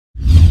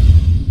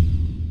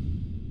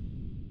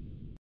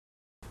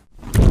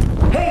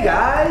Hey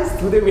guys!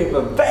 Today we have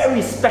a very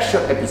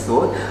special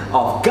episode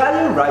of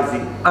Guardian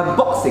Rising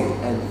unboxing,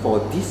 and for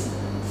this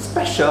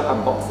special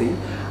unboxing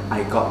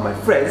I got my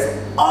friends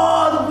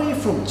all the way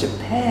from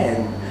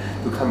Japan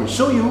to come and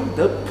show you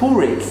the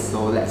Purex.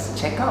 So let's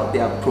check out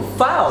their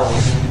profile.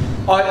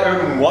 I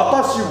am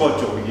Watashi wa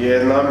Joey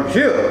and I'm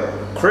here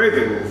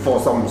craving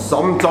for some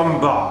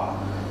samjamba.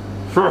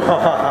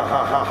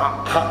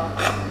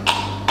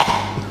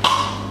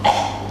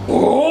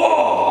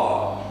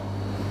 Oh,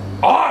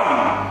 I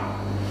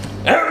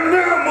am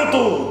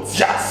Miyamoto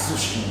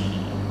Jasushi.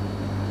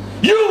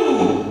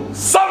 You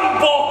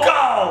sampo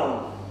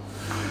cow.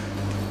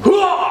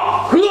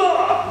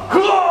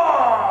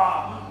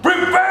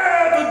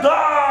 Prepare to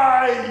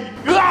die.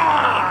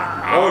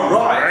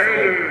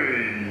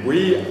 Alright,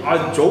 we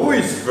are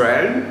Joey's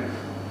friend.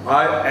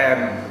 I am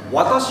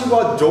Watashi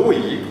wa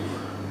Joey.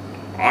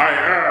 I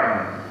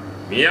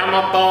am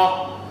Miyamoto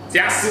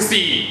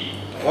Jasushi.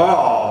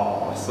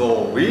 Wow,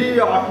 so we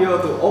are here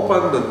to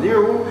open the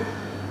new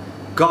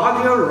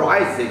Guardian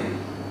Rising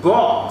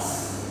box.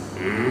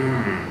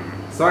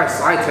 So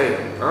exciting.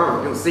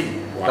 You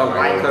see the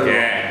icon.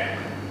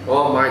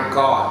 Oh my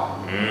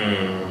god.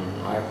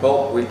 I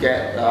hope we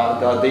get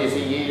the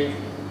DCE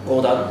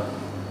golden.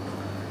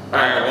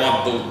 I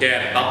want to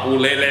get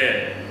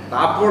Tapulele.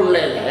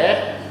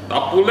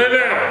 Tapulele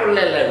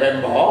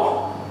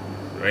rainbow.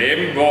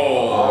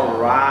 Rainbow.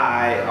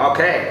 Alright,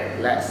 okay,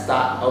 let's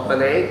start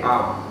opening.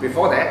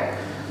 Before that,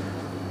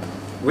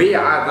 we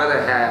are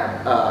gonna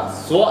have a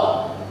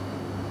sword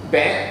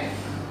band.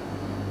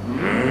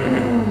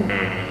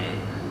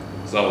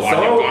 So what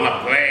you gonna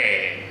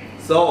play?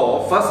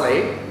 So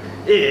firstly,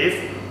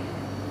 if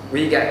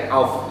we get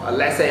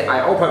let's say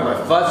I open my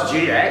first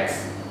GX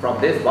from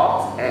this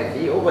box and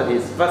he opened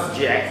his first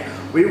GX,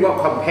 we will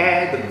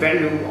compare the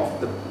value of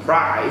the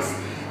price,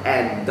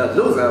 and the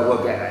loser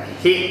will get a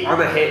hit on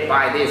the head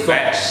by this sword.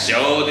 Let's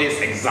show this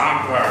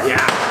example.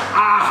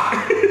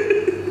 Yeah.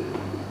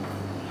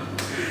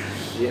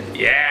 Shit.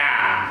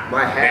 Yeah.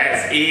 My head.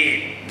 That's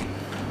it.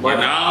 You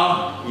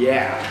know?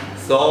 Yeah.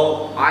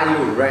 So are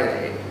you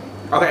ready?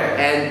 Okay.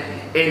 And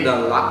in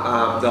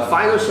the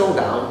final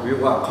showdown, we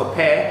will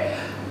compare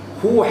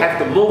who have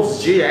the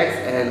most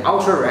GX and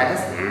Ultra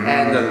Rares,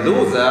 and the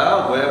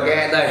loser will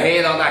get the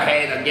hit on the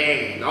head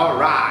again. All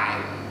right.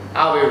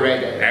 Are we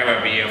ready? That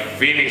will be a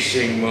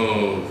finishing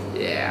move.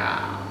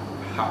 Yeah.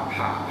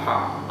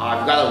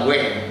 I'm gonna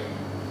win.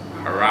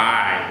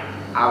 Alright.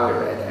 Are we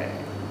ready?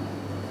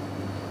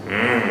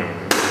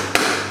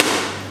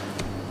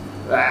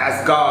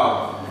 Let's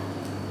go.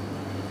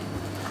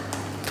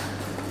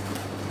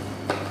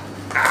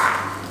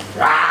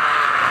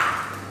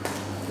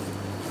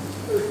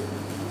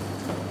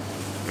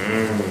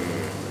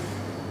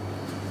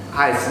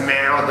 I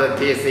smell the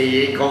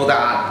DCE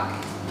golden.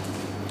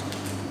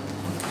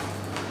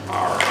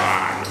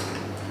 Alright.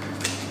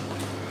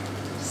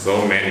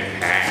 So many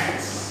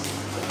packs.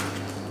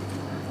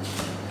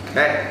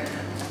 Okay.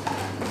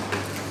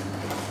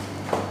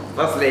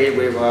 Firstly,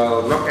 we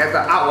will look at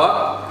the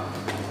artwork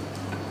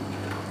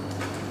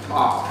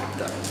of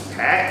the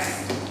packs.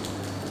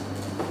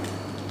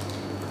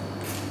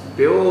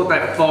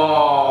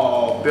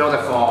 Beautiful,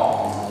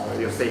 beautiful.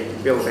 You see,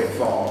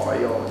 beautiful.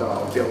 You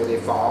know,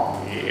 beautiful.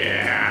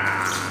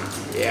 Yeah.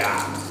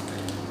 Yeah.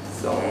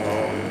 So.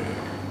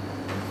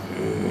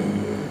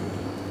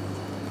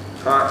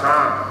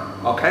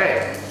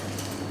 Okay.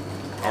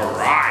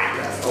 Alright.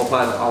 Let's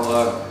open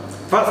our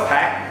first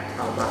pack.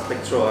 I must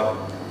make sure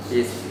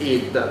it's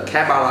in the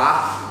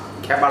Kabbalah.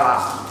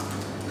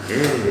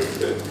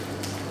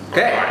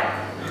 Okay.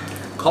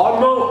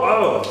 Common.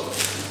 Oh.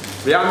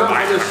 We are not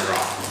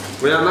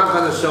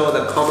going to show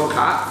the common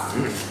cards,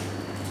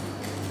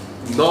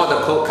 nor the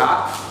code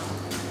card.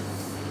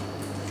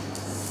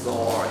 So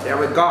here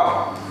we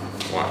go.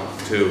 1,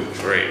 2,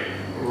 3.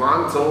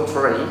 1, 2,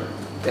 3.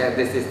 Then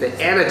this is the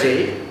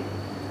energy,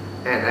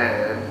 and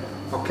then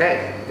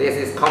okay, this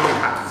is common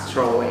cards.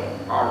 Throw away.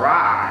 All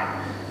right,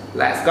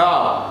 let's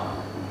go.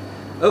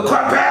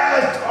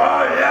 Equipment.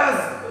 Oh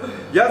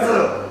yes,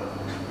 sir.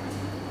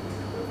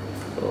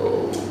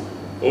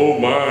 Oh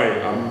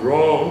my, I'm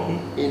wrong.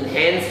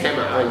 Enhance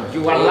hammer.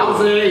 You are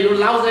lousy. You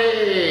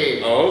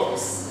lousy.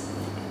 Oops.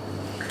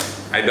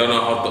 I don't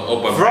know how to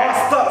open.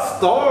 Frosted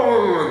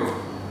Stone.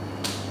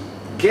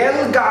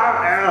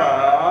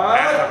 Gelgar.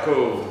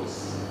 Tentacles.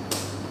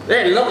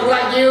 They look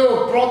like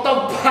you.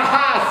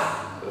 Protopass.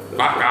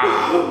 Fuck up.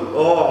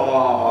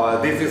 Oh,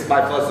 this is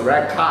my first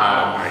red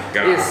card. Oh my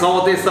god. It's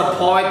so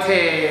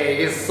disappointing.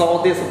 It's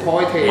so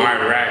disappointing. My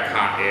red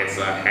card is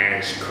a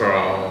hench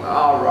crow.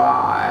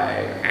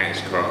 Alright.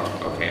 Hench crow.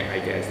 Okay, I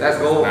guess. Let's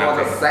go for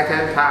nothing. the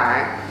second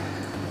pack.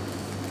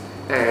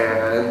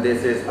 And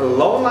this is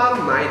Alola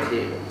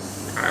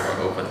Ninetales. I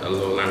will open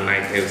Alola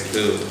Ninetales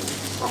too.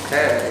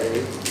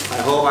 Okay.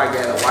 I hope I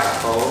get a white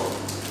code.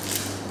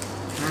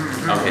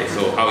 Okay,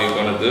 so how you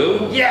gonna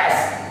do?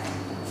 Yes!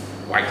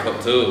 White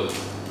code too.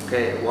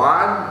 Okay,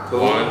 1, 2,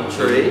 1, 2,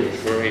 3.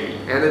 3.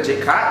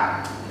 Energy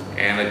card.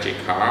 Energy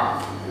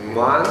card.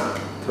 1,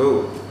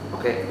 2.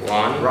 Okay.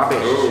 One,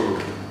 Rubbish. two.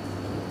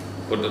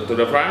 Put it to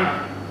the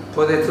front.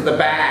 Put it to the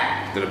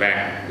back. To the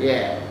back.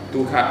 Yeah.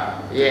 2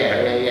 cut.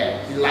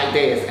 Yeah. Like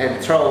this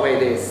and throw away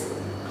this.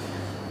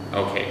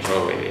 Okay,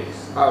 throw away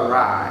this.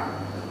 Alright.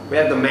 We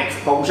have the max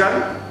potion.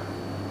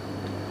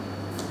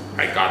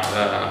 I got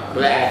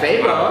Black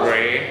Favor.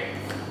 Ray,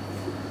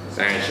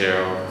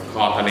 Sandshell,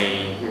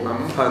 Cottony,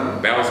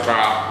 Lumpen.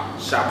 Bellsprout,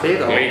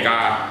 Sharpedo.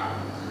 Gligar,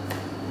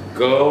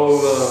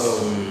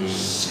 Golem.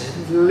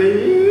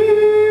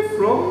 Chandelier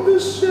from the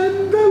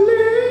chandelier.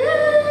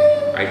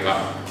 I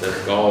got the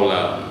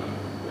Golem.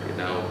 You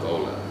know,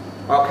 Golem.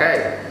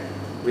 Okay.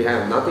 We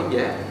have nothing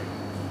yet.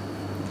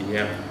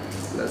 Yep.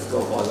 Let's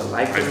go for the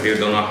I Lycanroc. still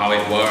don't know how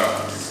it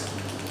works.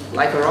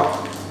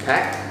 Lycanroc.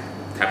 Cat.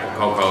 Tapu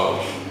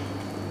Koko.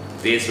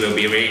 This will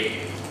be rigged.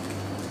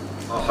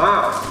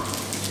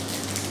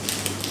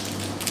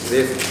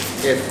 This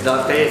is the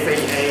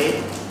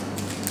Tcg.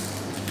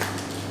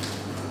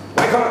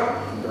 White card.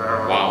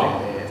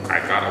 Wow. I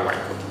got a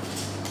white code.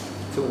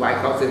 2 white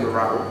cards in a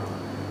row.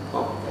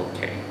 Oh,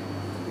 Okay.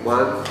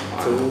 1,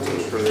 2,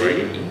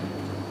 3.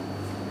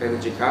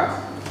 Energy cards.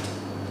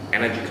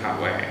 Energy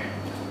card where?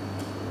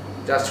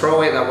 Just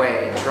throw it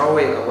away. Throw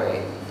it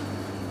away.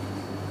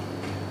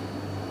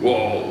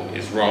 Whoa,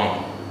 it's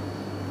wrong.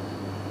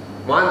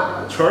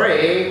 1,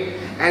 3,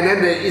 and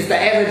then it's the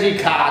energy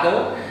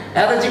card.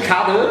 Energy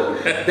card.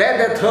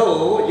 Then the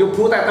 2 you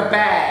put at the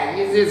back.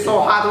 It's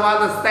so hard to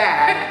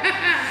understand.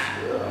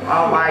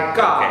 Oh my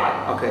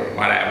god. Okay.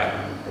 Whatever.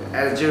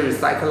 Energy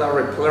recycler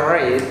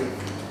replace.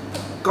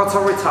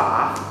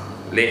 Gotorita.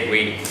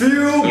 Liquid.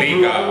 Fuel Liga.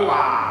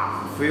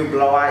 blower. Fuel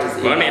blower is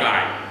in.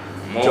 Vanilla.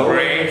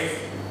 Mobrace.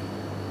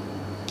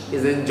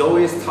 Is in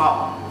Joey's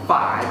top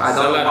 5. I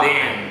don't know why.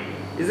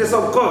 Saladin. Is it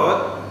so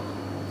good?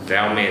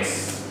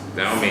 Delmis.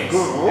 Delmis.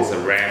 Good. It's a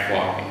rare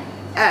form.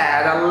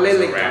 And a It's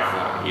Lily a rare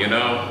form, you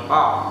know?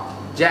 Oh,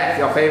 Jack,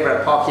 your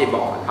favorite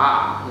Pokemon.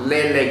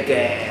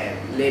 Lilligant.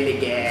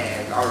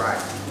 Lilligant.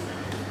 Alright.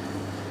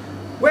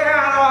 Where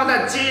are all the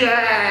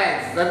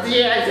GX? The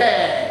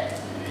DX.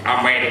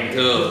 I'm waiting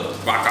to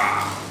fuck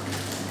off.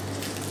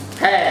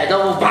 Hey,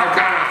 no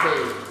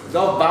vulgarity.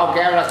 No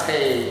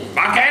vulgarity.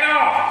 Volcano!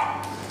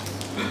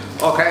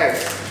 Okay.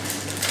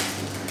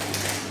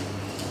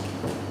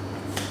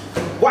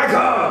 Wake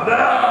up!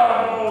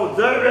 No!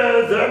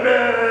 Damn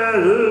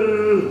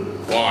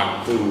it!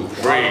 1, 2,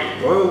 3.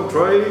 1, 2,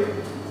 3.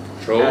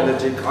 Throw.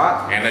 Energy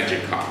card. Energy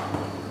card.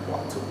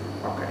 1, 2.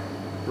 Okay.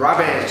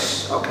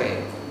 Rubbish.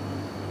 Okay.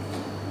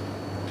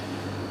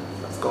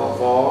 Let's go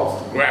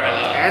for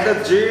Graveler.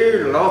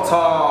 Energy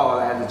Lotto.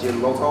 Energy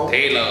Lotto.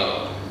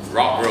 Taylor.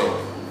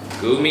 Rockroot.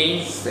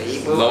 Gumi.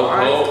 Sable.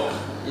 Slowpoke.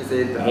 Is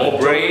it the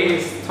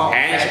Mobrace. top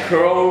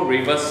Hanchcrow.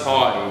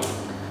 Riversoil.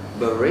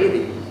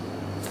 Brady?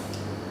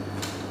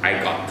 I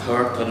got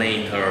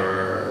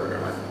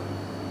Turtonator.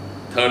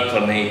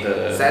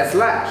 Turtonator. Sand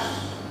Slash.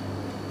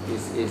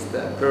 This is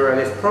the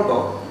Pluralist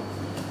Probo.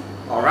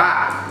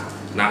 Alright.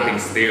 Nothing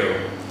still.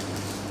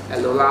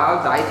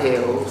 Alola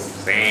Ninetales.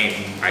 Same.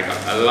 I got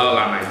a lot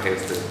of my too.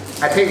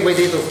 I think we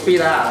need to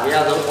speed up. We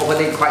are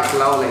opening quite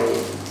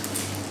slowly.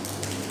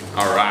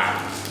 Alright.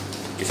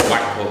 It's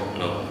white coat.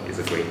 No, it's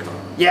a green coat.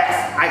 Yes,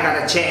 I got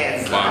a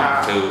chance.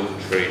 1, 2,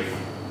 3.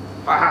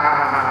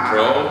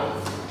 Throw.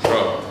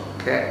 Throw.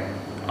 Okay.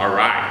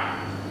 Alright.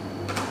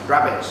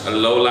 Rubbish. A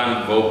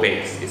lowland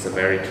Vulpix is a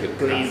very cute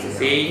Please. class.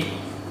 See?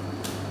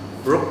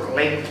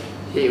 Brooklyn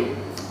Hill.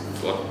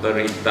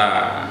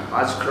 Gotorita.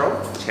 Archcrow.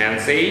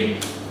 Chansey.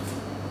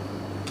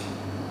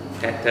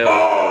 Kettle.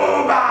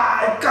 Oh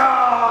my What you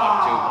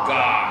god!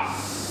 got?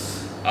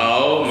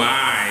 Oh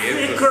my,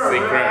 it's a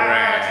secret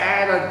rare.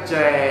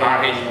 Energy.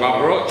 RH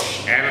Babroach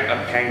and a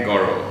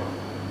Pangoro.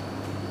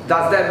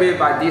 Does that mean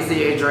my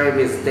DCA Dream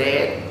is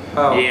dead?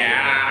 Oh.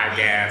 Yeah, I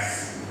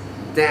guess.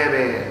 Damn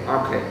it.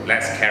 Okay.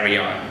 Let's carry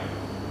on.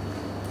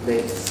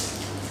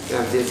 Next. We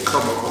have this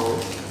combo.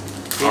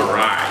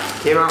 Alright.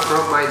 Came out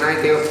from my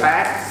Ninetales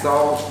pack,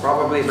 so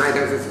probably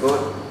Ninetales is good.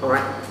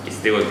 Alright. It's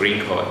still a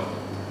green code.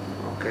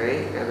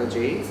 Okay,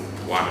 energy.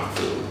 1,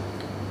 2,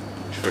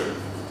 3.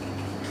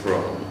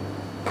 Throw.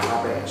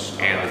 Rubbish.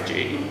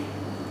 Energy.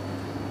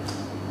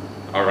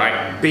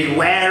 Alright.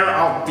 Beware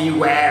of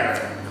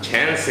beware.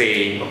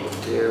 Chansey.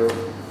 You.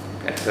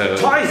 Kettle.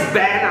 Toys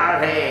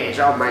Band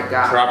RH. Oh my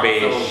god.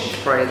 Trubbish. So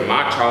pretty.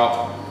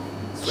 Machop.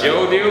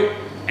 Geodude.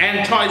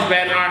 And Toys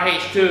Band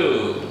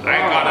RH2. I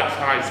Oh. got a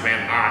Toys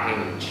Band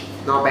RH.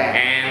 Not bad.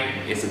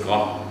 And it's a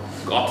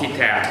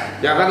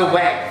Gotitel. You're gonna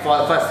whack for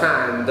the first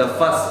time. The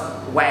first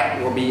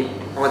whack will be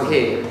on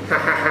him.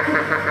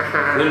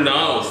 Who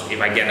knows if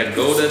I get a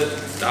golden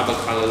double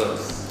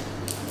colors.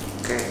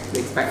 Okay,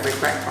 next pack,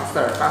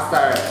 faster,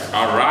 faster.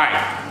 Alright,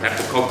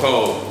 Tapu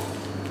Koko.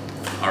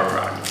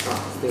 Alright,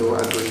 Oh, still a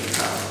green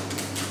card.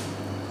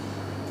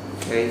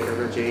 Okay,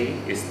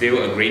 energy. it's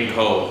still a green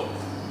code.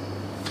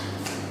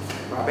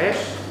 Rubbish.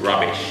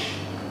 Rubbish.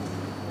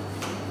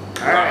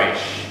 Alright.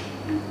 Rubbish.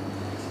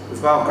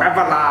 Let's go,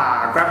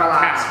 Graveler.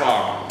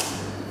 Castform.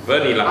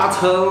 Vanilla.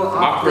 Battle of the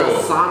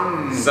Macro.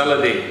 Sun.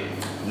 Saladin.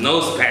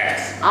 Nose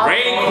pass. Alpha.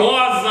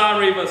 Rayquaza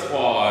reverse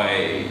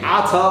void.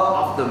 Altar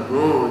of the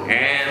Moon.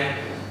 And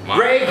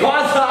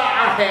Rayquaza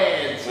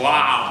ahead.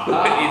 Wow,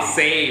 it's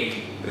same.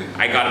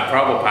 I got a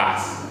Probo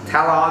Pass.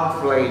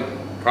 Talonflame.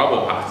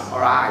 Probo Pass.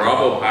 Alright.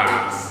 Probo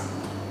Pass.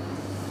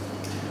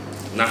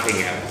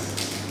 Nothing else.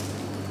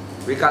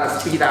 We gotta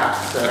speed up,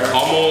 The sir.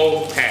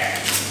 Como pack.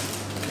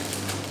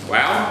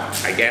 Well,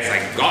 I guess I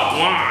got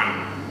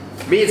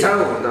one. Me too,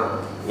 no.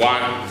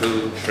 1,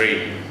 2,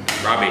 3.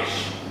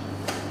 Rubbish.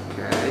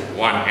 Okay.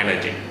 1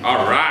 energy.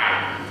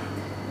 Alright.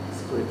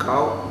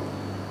 Squircle.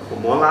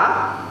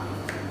 Komola.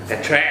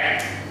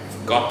 Attract.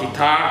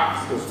 Gotitar.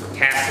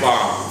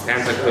 Castform.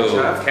 Tentacle.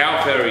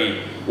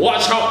 Calfairy.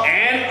 Watch out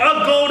and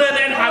a golden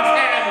enhanced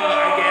hammer.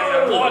 I guess I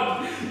won.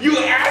 You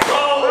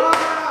asshole!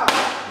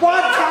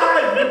 What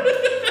time?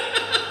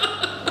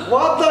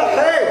 What the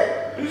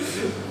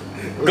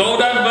heck?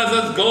 Golden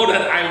versus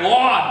golden. I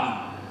won.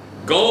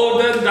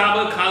 Golden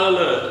double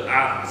color.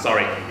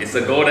 Sorry. It's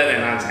a golden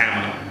enhanced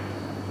hammer.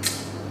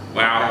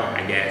 Well,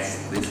 I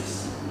guess this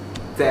is.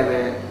 Damn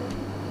it.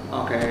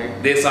 Okay.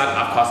 This one,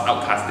 of course,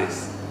 outcast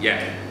this.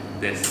 Yeah,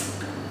 this.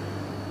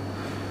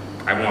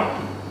 I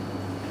won.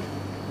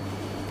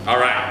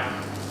 Alright.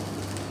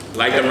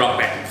 Like a rock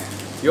band.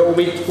 You owe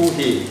me 2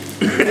 hits.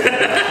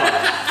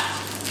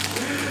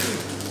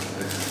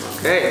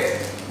 Okay.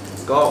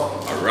 Let's go.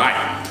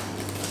 Alright.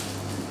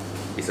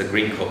 It's a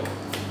green code.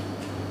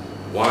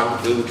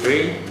 1, 2,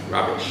 3.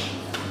 Rubbish.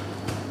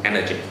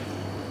 Energy.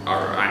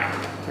 Alright.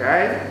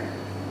 Okay.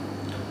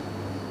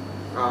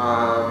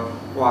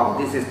 Wow,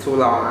 this is too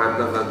long. I'm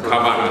not gonna.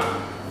 Kavana.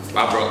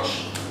 Babroach.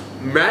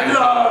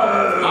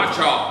 Mango.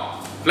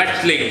 Machop.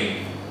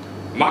 Fletchling.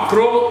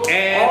 Macro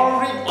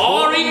and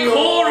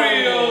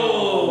Oricorio.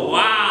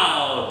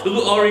 Wow. 2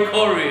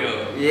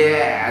 Oricorio.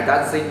 Yeah,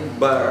 dancing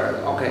bird.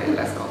 Okay,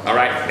 let's go.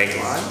 Alright, next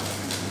One. one.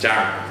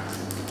 Jump.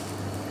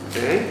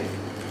 Okay.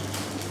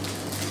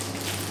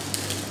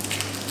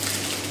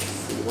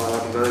 See what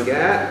I'm gonna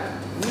get.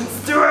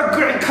 Still a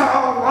great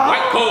call.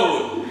 White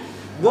code.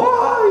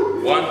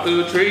 Why? 1,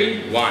 2,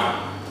 3. 1.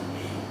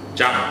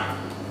 Jump.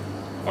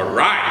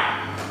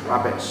 Alright.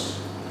 Rubbish.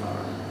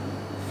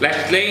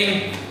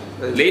 Fletchling.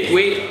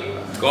 Litwick.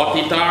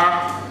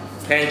 Gotitar.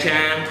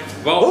 Tenchan.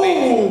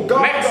 Volbeat. Oh,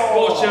 Max Gado.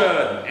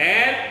 Potion.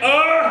 And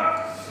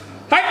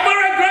Hyper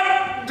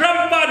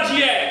Drumpa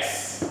GX.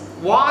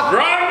 What?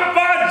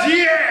 Drumpa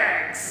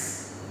GX.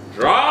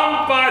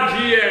 Drumpa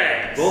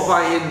GX. Both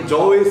are in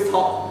Joey's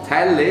top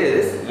 10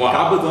 list. Wow.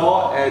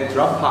 Gabador and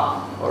Drumpa.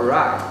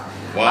 Alright.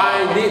 Wow.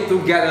 I need to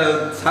get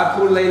a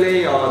Tapu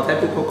Lele or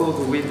Tapu Koko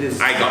to win this.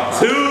 I got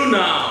 2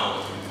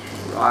 now.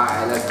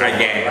 Right, let's go. I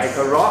guess.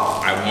 Like a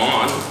rock. I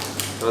won.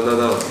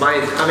 No.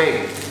 Mine is coming.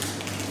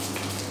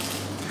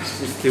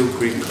 It's still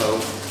green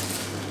code.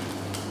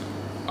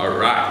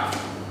 Alright.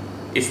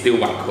 It's still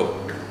white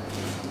code.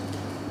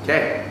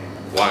 Okay.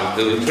 1,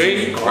 2,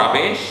 3.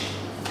 Rubbish.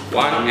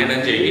 1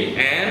 energy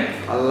and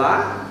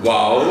Allah.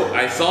 wow,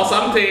 I saw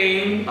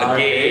something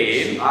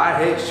again. I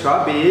hate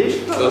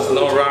rubbish. So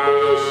slow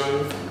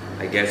round.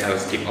 I guess I'll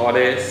skip all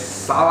this.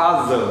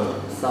 Salazar.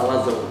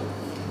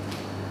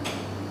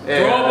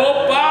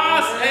 Probo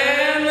Pass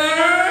and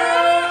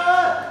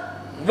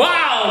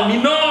wow,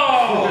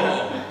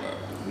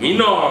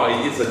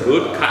 Minor is a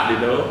good card, you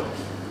know.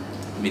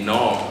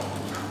 Minor.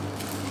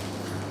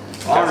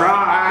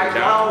 Alright,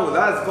 now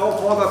let's go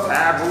for the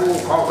Tapu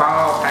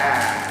Koko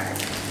pack.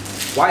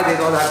 Why they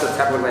don't have the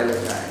Tapu Lele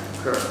pack?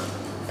 Sure.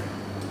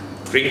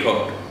 Green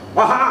code.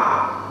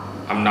 Waha!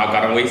 I'm not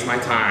gonna waste my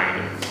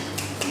time.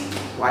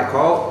 White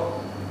code.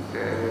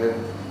 And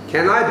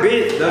can I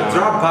beat the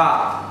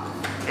dropper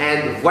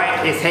and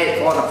whack his head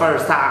for the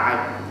first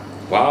time?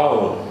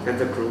 Wow. And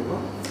the crew.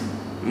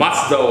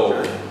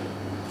 Musdo.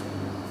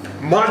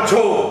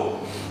 Macho!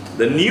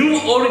 The new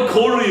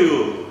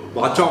Oricorio.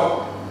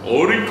 Macho!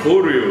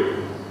 Oricorio.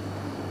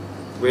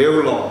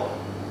 Willow.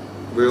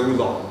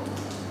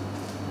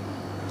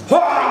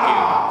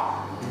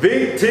 Ha!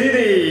 Big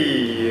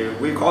titty!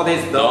 We call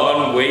this the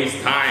Don't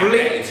waste time.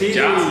 Flick titty.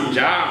 Just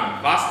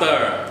jump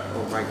faster.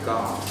 Oh my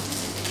god.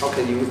 How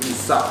can you use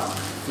this up?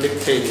 Flip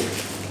titty.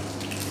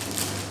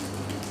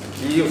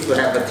 He used to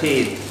have a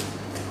teeth.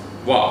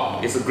 Wow,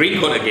 it's a green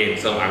code again,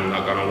 so I'm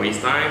not gonna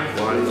waste time.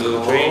 1,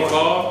 2, 3,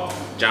 4.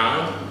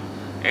 Jump.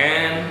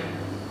 And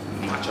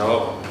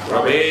Macho.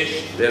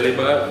 Rubbish.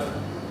 Delivered.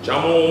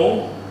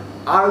 Jamu.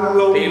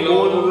 Allo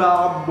Tilo.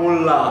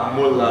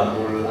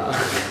 mulla.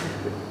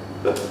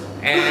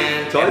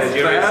 And Choice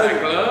Energy band.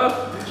 Recycler.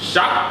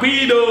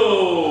 Sharpedo.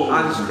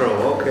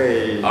 Unscroll,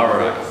 okay.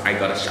 Alright, I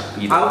got a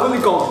Sharpedo. I only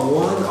got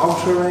one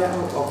ultra rare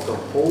out of the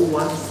whole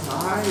one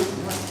side.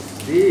 What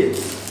is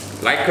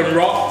this? Like a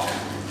rock.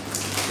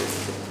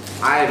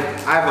 I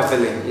have a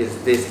feeling it's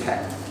this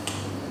pack.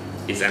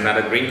 It's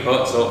another green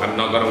code, so I'm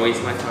not gonna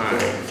waste my time.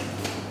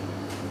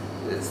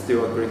 It's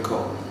still a green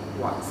code.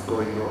 What's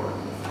going on?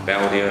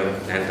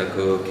 Beldium,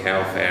 Tentacle,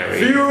 Calfairy,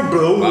 Fear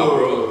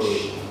blower.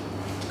 Babroach,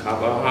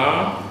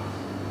 Kabaha,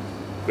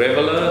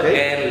 Graveler, Okay.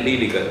 and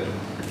Lilligant.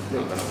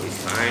 Not gonna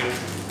waste time.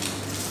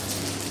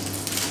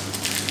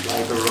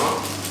 Like a Ultra Rock.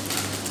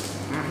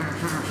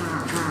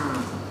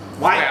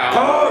 White Well,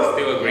 code! it's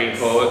still a green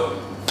code.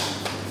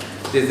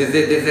 This is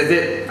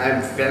it.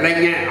 I'm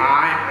feeling it.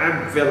 I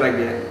am feeling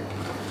it.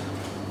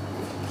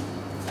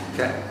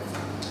 Okay.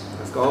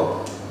 Let's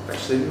go.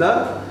 Fashion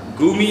the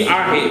Gumi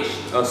RH,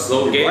 a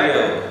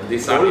Solgaleo.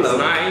 This art is Golem.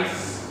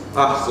 nice.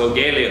 Ah.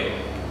 Solgaleo.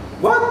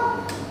 what?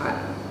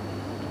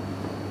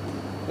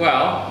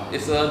 Well,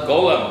 it's a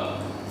golem.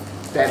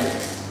 Damn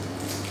it.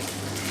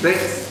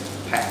 Next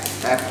pack.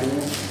 Tattoo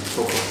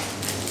Pokemon.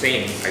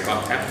 Same, I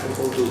got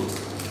Apple too.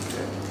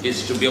 It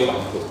should be a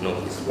white code. No,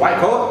 it's White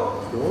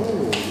code? No.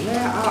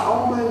 Where are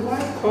all my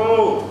white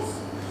codes?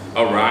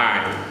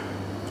 Alright.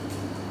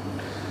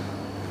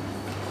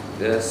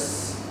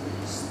 This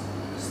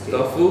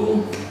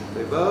Stuffle,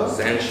 Paper.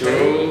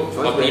 Sensual,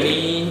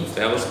 Opini,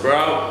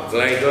 Bellsprout,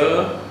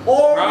 Glider,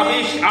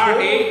 Rubbish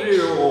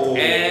RH,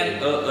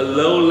 and a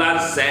Alolan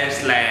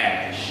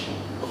Sandslash.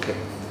 Okay.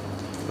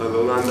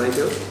 Alolan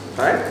Nigel.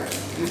 Right?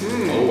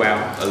 Oh well,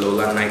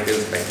 Alolan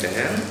Ninetales back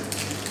then.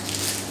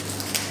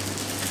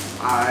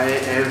 I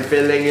am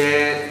feeling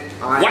it.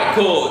 White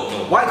code!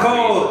 No, White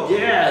code!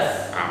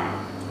 Yes!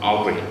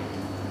 All green.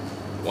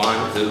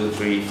 1, 2,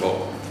 3,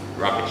 4.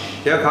 Rubbish.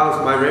 Here comes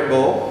my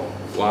rainbow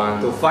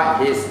 1. to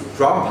fight his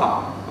drum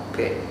pop.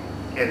 Okay.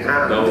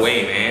 Enhance. No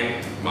way,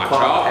 man.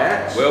 Quad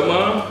Edge. Machop,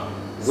 Wilma,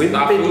 Wimpy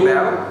Starful,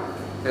 Bell.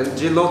 And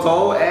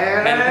Giloto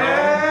and...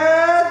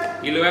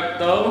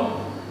 Iluepto.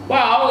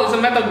 Wow, it's a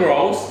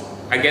Metagross.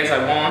 I guess I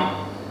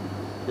won.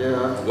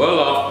 Yeah.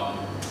 Warlock.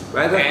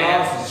 Weather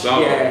And Cross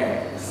Zoro. GX.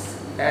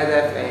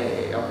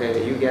 NFA.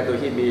 Okay, you get to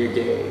hit me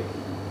again.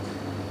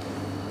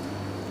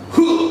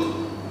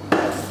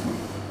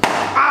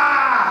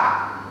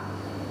 Ah!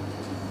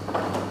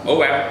 Oh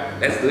well,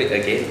 let's do it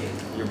again.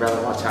 You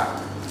better watch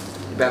out.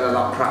 You better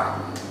not cry.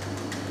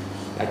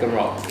 Like a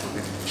rock.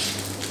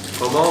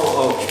 Come on,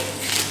 oh.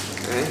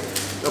 Okay.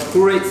 The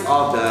purates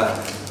on the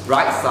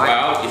right side.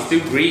 Well, it's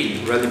still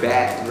green. Really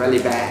bad, really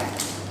bad.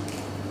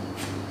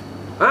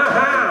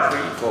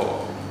 Aha! 3,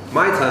 4.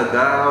 My turn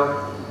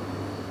now.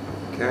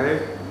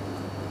 Okay.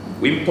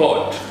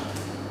 Wimport,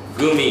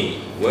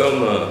 Gumi,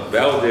 Wilma,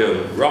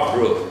 Veldil,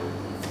 Rockroot,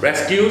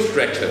 Rescue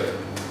Stretcher,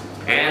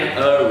 and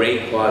a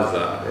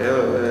Rayquaza.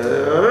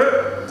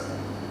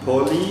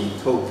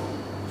 Polito.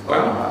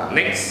 Well,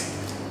 next,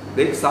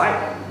 This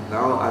side.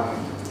 Now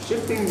I'm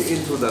shifting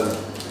into the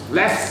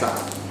left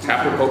side.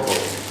 Tapu Koko.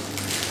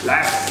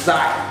 Left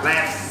side,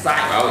 left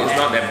side. Well, it's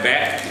not that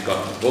bad. You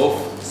got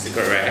both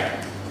secret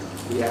rare.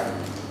 Yeah.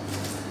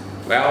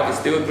 Well, it's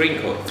still a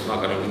green code.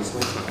 Not gonna waste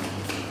my time.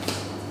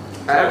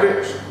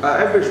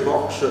 Average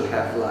box should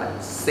have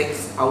like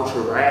 6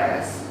 ultra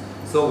rares.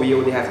 So we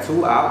only have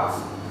 2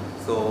 out.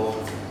 So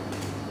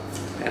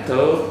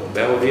Petal,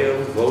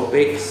 Belville,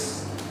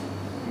 Vulpix,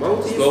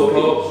 multi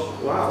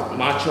Slowpoke. Wow.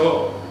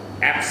 Macho,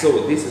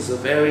 Absol. This is a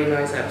very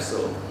nice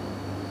Absol.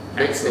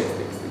 Next.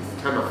 Absol.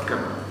 Come on.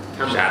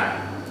 Shut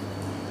up.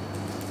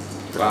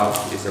 Well,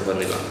 it's a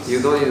vanilla.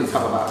 You don't need to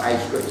talk about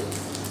ice cream.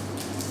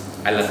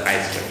 I love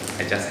ice cream.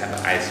 I just have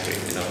an ice cream,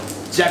 you know.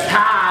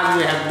 Japan,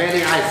 we have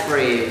many ice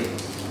cream.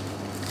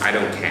 I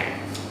don't care.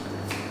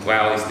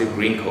 Well, it's still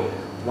green code.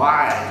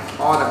 Why?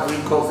 All the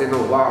green codes in the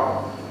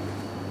world.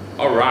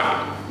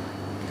 Alright.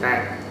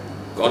 Okay.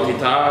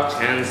 Gotita,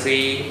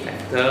 Chansey,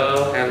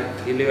 Petal,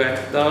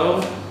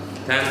 Helioptile,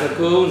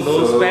 Tentacle,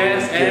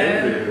 Nosepass,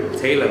 and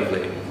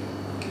Talonflame.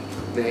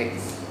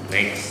 Next.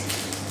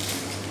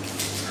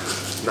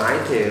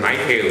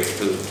 Ninetales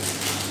too.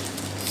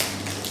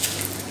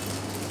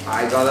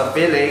 I got a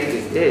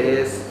feeling this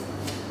is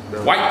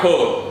the White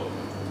code.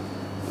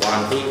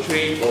 1, 2,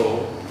 3,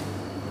 4.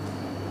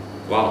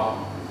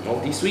 Wow,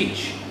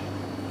 multi-switch.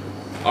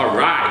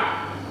 Alright.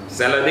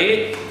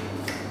 Saladin,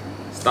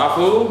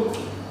 Starful,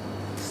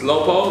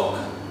 Slowpoke,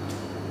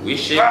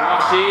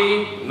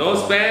 Wishy-Washy,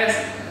 Nosepass,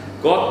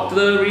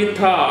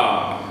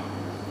 Gothorita,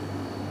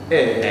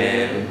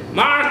 and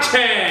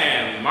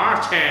Marchand.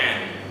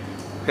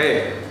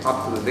 Okay,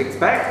 up to the next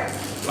pack.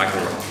 Like a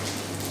rock.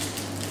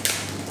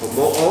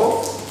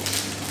 Komodo.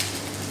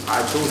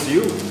 I choose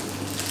you.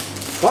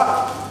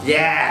 What?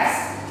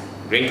 Yes!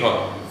 Green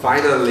code.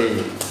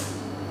 Finally.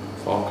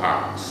 4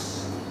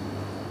 cards.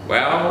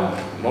 Well,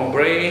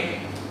 Mombre,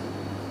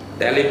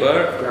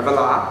 Delibird,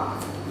 Graveler.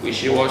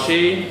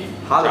 Wishy-Washy,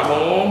 Hello.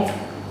 Jamo,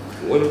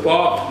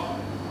 Wimpot,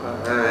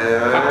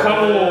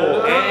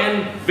 Hakamo,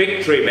 and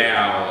Victory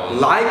Bell.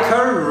 Like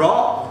a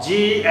Rock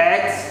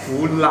GX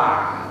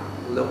Fula.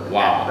 Look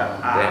Wow, at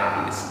the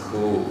that is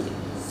cool.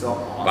 So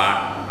awesome. But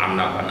I'm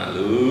not gonna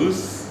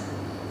lose.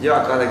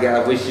 You're gonna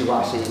get a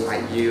wishy-washy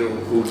like you.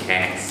 Who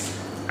cares?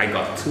 I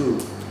got 2.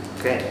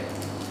 Okay.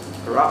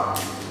 Rock.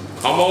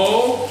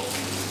 Como,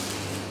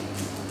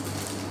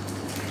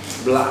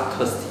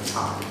 Bloodthirsty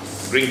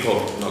eyes. green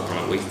code. Not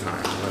gonna waste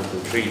time. 1, 2,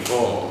 3,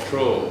 4.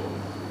 Throw.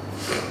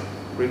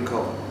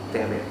 Wrinkle.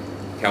 Damn it.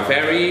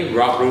 Calfairy,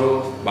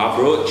 Rockruff,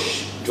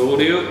 Barbroach,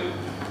 Jolduke,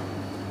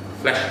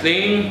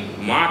 Flashling,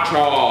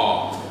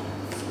 Marchop,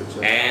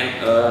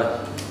 and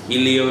a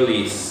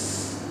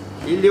Heliolisk.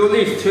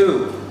 Heliolisk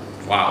too.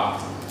 Wow.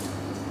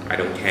 I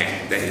don't care.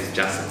 That is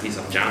just a piece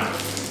of junk.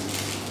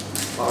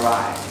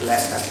 Alright,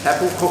 let's have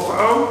Tapu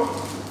Koko.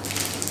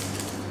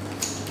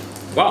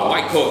 Wow,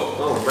 white coat.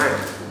 Oh man.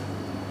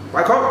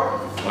 White coat.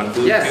 1,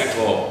 2, Yes.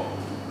 3, 4.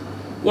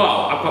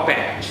 Wow, Aqua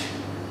Patch.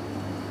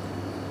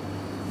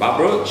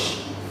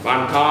 Babroach,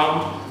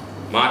 Phantom,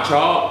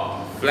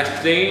 Machop,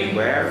 Flashing,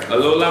 Where?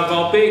 Alolan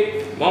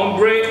Vulpix,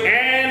 Mombray,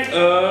 and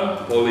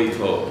a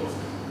Polito.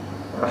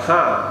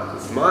 Aha,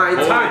 it's my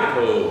time.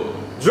 Polito.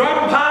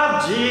 Jump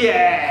up,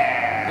 GX.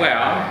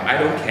 Well, I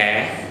don't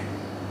care.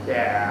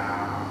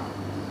 Yeah.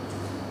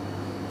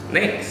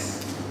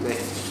 Next.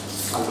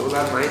 Next,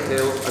 Alolan my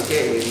tail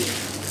again.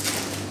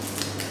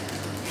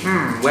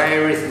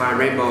 Where is my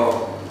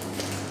rainbow?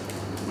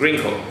 Green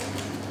coat.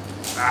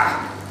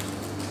 Ah,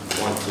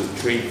 1, 2,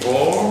 3,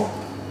 4.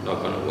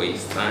 Not gonna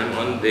waste time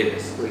on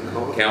this. green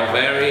coat.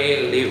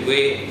 Calvary,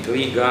 Litwick,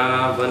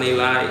 Gligar,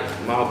 Vanillite,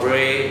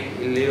 Mowbray,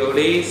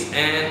 Leolis,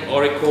 and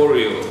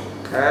Oricorio.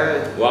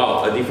 Okay,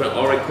 Wow, a different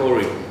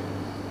Oricorio.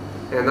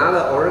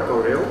 another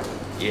Oricorio.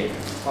 Yeah.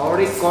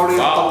 Oricorio.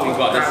 Wow, we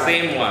got the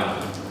same one.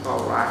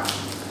 Alright.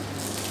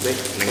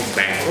 Next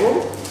bang.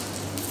 Oh,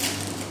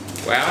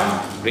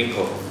 Well, green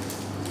coat.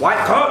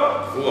 white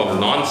coat. Full of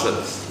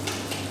nonsense.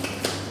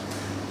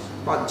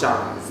 What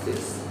junk is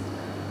this?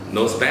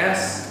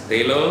 Nosepass,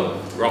 Taylor,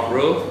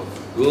 Rockruff,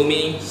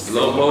 Gumi,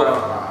 Slowpoke,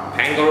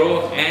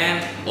 Pangoro,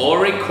 and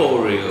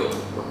Oricorio.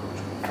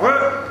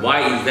 What?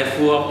 Why is that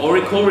full of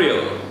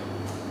Oricorio?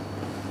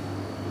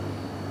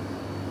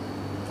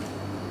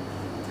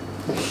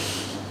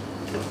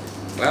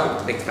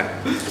 Well, next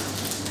time.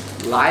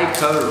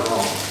 Like a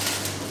rock.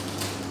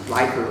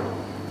 Like a rock.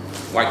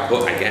 White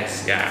coat, I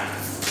guess, yeah.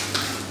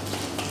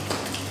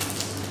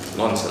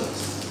 Nonsense.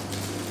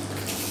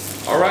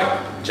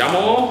 Alright,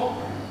 Jamo,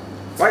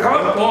 White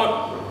coat.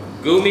 Import,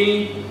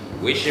 Gumi,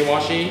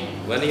 Wishy-Washy,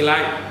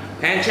 Vanillite,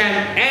 Panchan,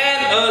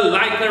 and a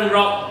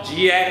Lycanroc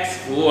GX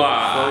So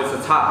Fua.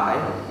 it's a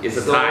tie. It's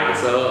a So tie,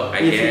 so I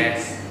if he-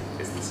 guess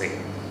it's the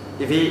same.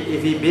 If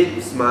he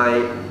beats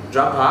my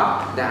jump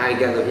up, then I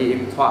get to hit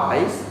him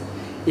twice.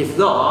 If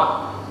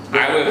not,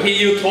 I will hit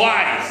you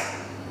twice.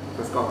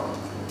 let's go.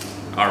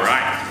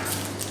 Alright.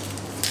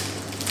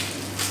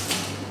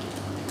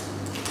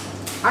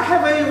 I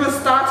haven't even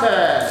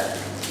started.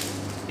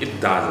 It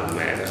doesn't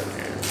matter,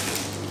 man.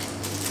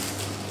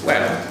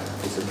 Well,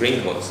 it's a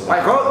green coat, so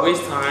White coat.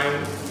 waste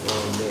time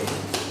on this.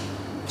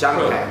 Jump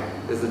Sure. pack.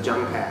 This is a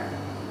jump pack.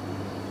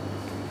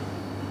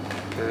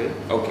 Okay.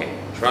 Okay,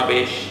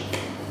 Trubbish,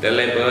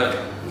 Delibird,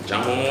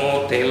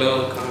 Jamo,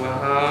 Taylor,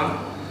 Kamaha,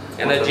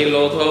 Energy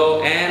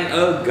Loto, and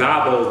a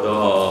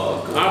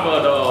Garbodor.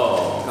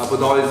 Garbodor.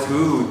 Garbodor is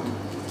good.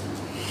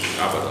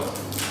 Garbodor.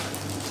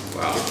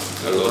 Wow,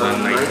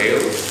 Alolan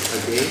Ninetales.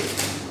 Okay.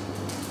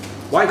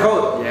 White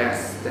coat.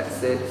 Yes,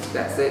 that's it.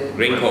 That's it.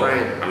 Green my coat.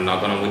 friend. I'm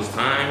not gonna waste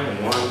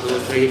time. 1, 2,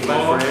 3,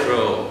 My 4, friend.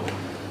 throw.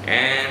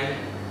 And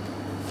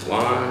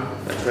 1,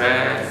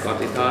 Attract,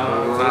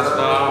 Gotitor,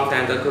 Transform,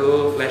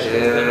 Tentacle, Flash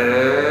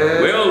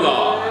Instant. Will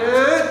Lord.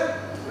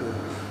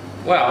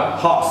 Well,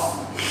 Horse.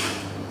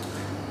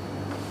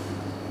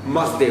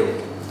 Must deal.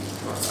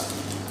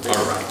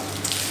 alright.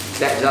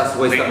 That just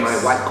wasted Next. my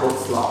white coat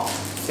slot.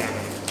 Damn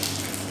it.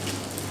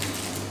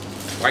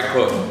 White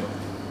coat.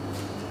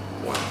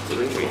 1,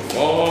 2, 3,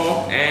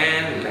 4,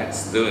 and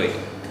let's do it.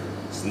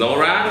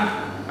 Snorunt,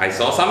 I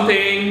saw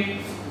something.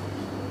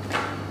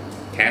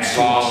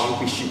 Castform,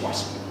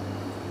 Wishy-washy.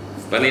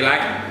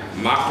 Vanillite,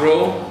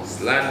 Macro,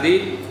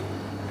 Slandit,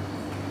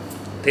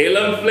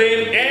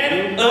 Talonflame,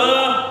 and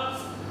a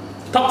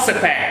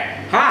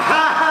Toxapack. Ha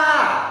ha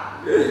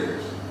ha!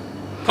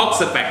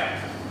 Toxapack.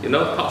 You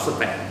know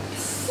Toxapack.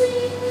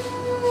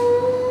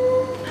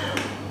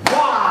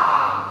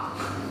 Wow!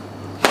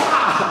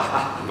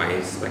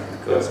 My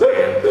spectacles,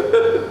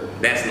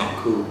 man. That's not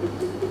cool.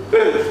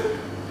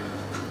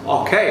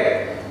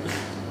 Okay.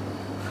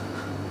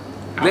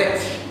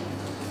 Next.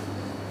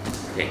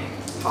 Okay.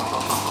 Ha ha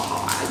ha ha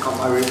ha! I got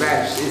my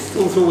revenge. It's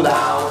too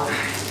loud.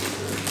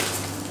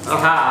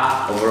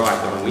 Aha! Overall,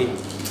 I'm gonna win.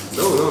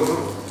 No.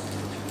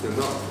 You're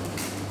not.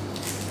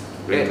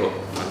 Green coat.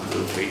 1,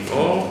 2, 3,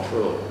 4.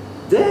 Throw.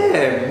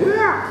 Damn! Where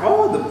are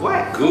all the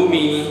black?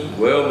 Gumi,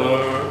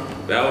 Wilmer,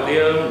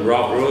 Valdium,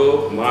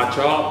 Rockruff,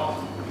 Machop,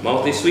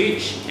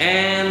 Multi-Switch,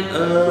 and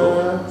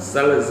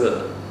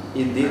Salazar.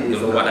 Indeed, I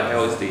don't know what the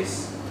hell is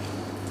this.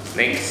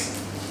 Next,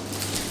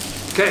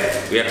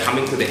 Okay. we are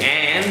coming to the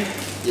end.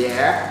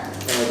 Yeah.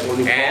 And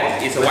only And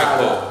four. it's a Where white are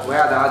the- coat.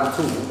 Where are the other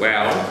two?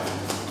 Well,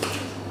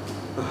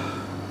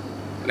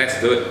 let's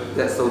do it.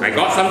 That's so I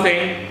got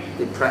something.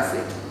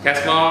 depressing.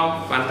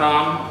 Casmar,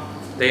 Phantom,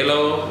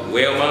 Taylor,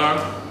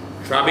 Wilmer,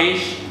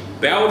 Trubbish,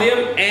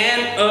 Valdium,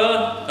 and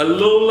a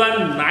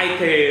Alolan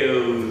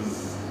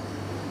Ninetales.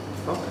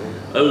 Okay.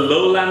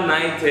 Alolan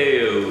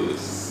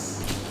Ninetales.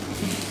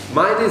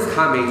 Mine is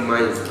coming.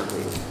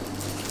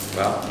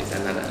 Well, it's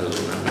another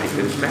Alolan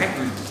Ninetales pack.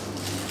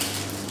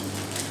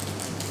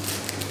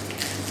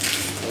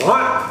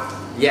 What?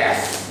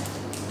 Yes.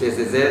 This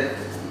is it.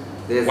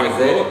 This White is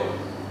it. coat.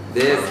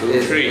 This 1, 2,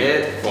 is 3,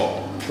 it.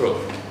 4.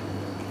 True.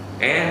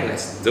 And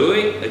let's do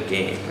it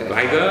again. Okay.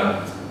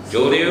 Liger,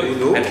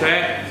 Jodil,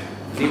 Patrick,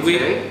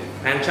 Liwit,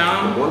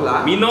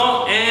 Pancham,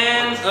 Mino,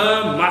 and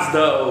a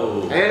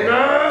Mazda. And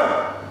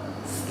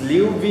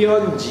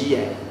Sylveon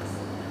GX.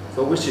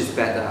 So which is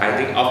better? I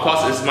think, of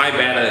course, it's my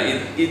better.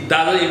 It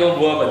doesn't even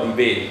worth a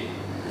debate.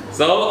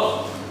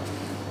 So,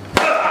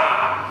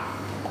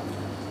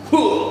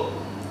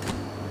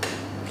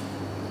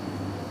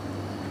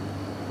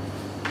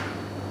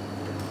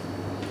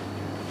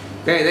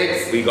 okay,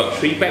 next. we got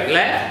 3 pack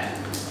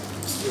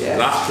left. Yes.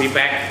 Last 3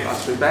 pack.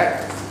 Last 3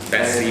 pack.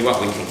 Let's see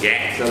what we can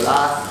get. The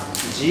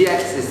last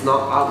GX is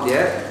not out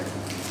yet.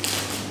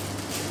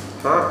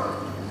 Huh?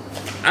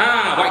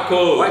 Ah, white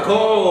code. White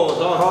code.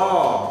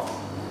 Oh.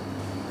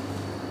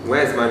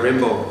 Where's my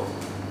rainbow?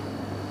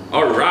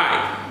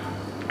 Alright.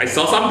 I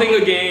saw something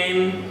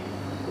again.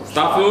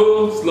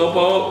 Starfu,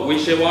 Slowpoke,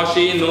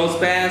 Wishy-Washy,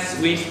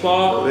 Nosepass,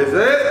 Wishpop, What is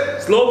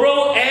it?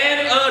 Slowbro,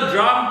 and a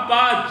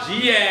Drampa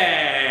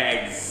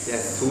GX.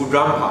 Yes, 2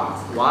 drum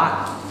parts.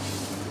 What?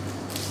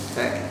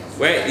 Okay.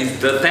 Where is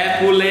the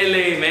Tapu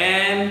Lele,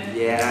 man?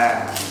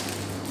 Yeah.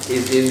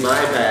 It's in my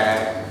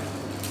bag.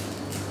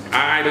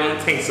 I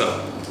don't think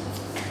so.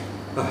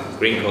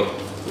 Green code.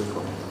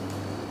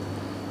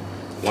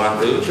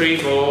 1, 2, 3,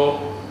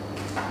 4.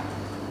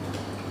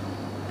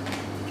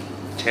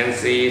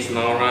 Chansey,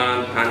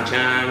 Snoran,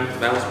 Pancham,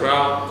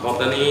 Bellsprout,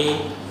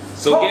 Cottony,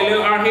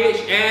 Sogelio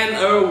RH, and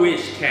a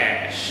Wish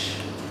Cash.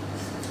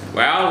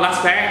 Well,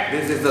 last pack.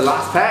 This is the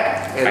last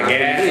pack. And I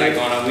guess I'm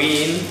gonna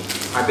win.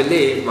 I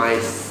believe my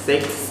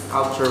 6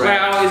 ultra rare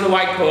Well, it's a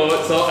white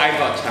code, so I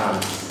got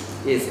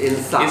chance. is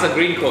inside. It's a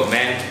green code,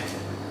 man.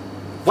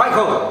 White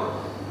code.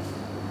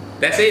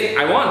 That's it.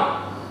 I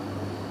won.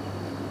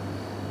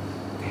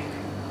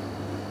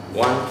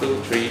 1,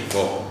 2, 3,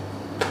 4.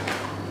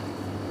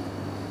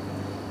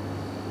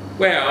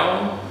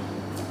 Well,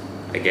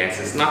 I guess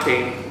it's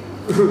nothing.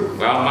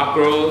 Well,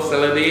 Macro,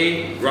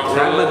 Salady,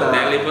 Rockroll,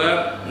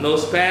 Deliver,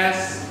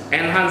 Nosepass,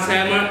 Enhance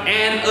Hammer,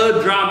 and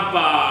a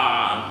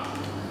Drampa.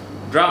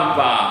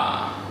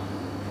 Drampa.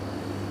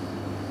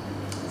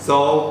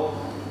 So,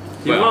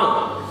 you Well,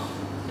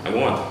 won. I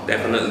won,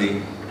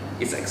 definitely.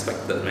 It's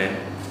expected, man.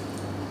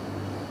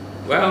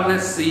 Well,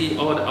 let's see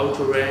all the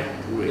ultra rare.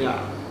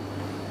 Yeah.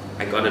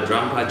 I got a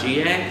Drampa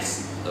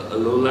GX, a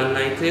Alolan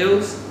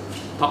Ninetales,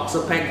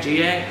 Toxapex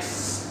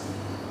GX,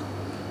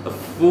 a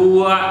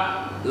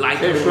Fua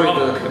Can you show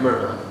Lycanroc. the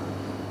camera?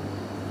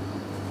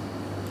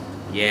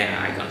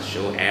 Yeah, I can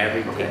show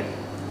everything. Okay.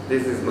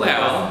 This is my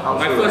Well,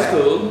 my ultra first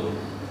rare. clue,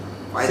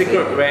 I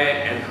Secret think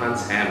Rare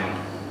Enhance Hammer.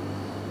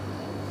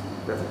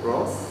 that's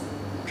gross.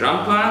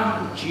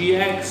 Drampa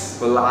GX,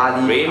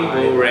 Bloody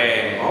Rainbow eye.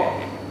 Rare.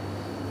 Oh.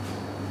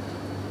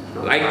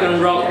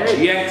 Lycanroc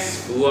Yay. GX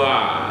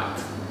Fuad.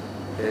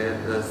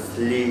 And the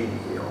Sling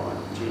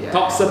GX.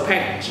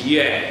 Toxapex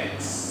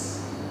GX.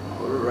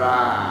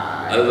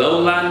 Alright.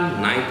 Alolan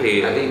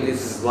Ninetales. I think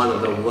this is one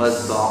of the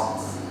worst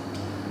box.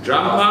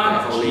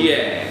 Drampa There's only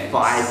GX.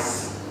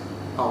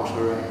 5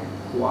 ultra rare.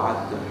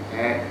 What the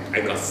heck?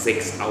 I got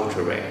 6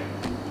 ultra rare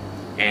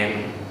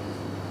and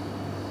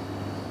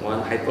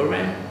 1 hyper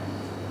rare,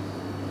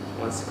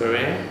 1 secret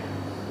rare,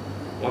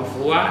 1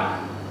 full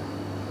art,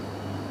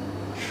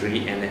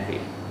 3 NFA.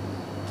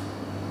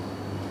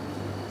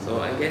 So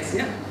I guess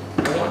yeah,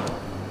 I won.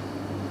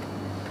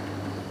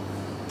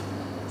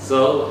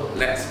 So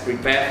let's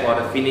prepare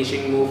for the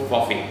finishing move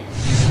forfeit.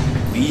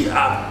 We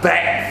are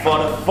back for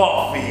the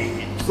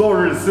forfeit.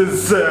 Sorry,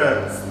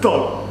 Sensei.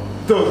 Stop.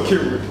 Don't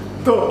kill me.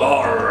 Don't.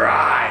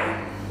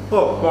 Alright.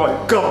 Oh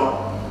my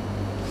god.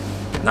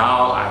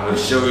 Now I will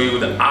show you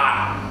the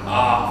art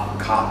of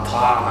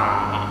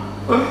katana.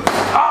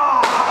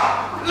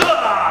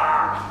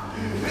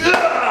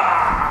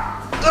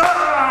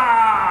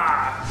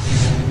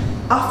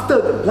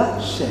 After the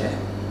bloodshed,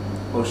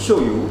 I'll show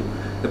you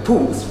the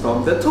pulls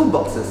from the 2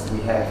 boxes. We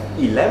have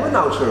 11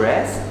 ultra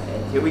rares,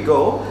 and here we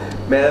go.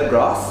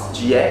 Metagross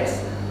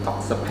GX,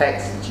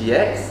 Toxapex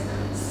GX,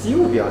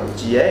 Sylveon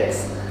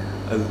GX,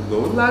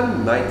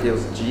 Alolan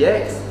Ninetales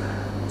GX,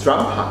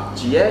 Drampa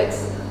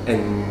GX,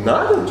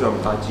 another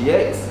Drampa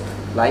GX,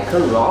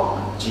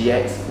 Lycanroc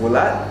GX Full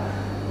Art,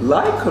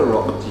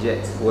 Lycanroc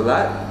GX Full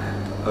Art,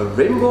 a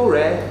Rainbow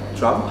Rare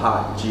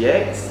Drampa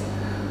GX,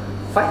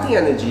 Fighting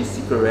Energy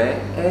Secret Rare,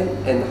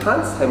 and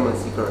Enhanced Hammer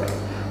Secret Rare.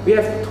 We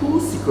have 2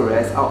 secret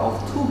rares out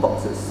of 2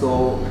 boxes,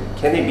 so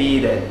can it be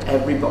that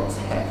every box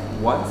have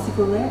 1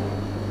 secret rare?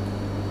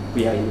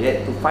 We are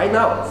yet to find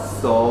out.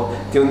 So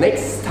till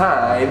next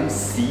time,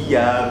 see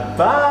ya,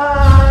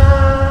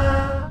 bye!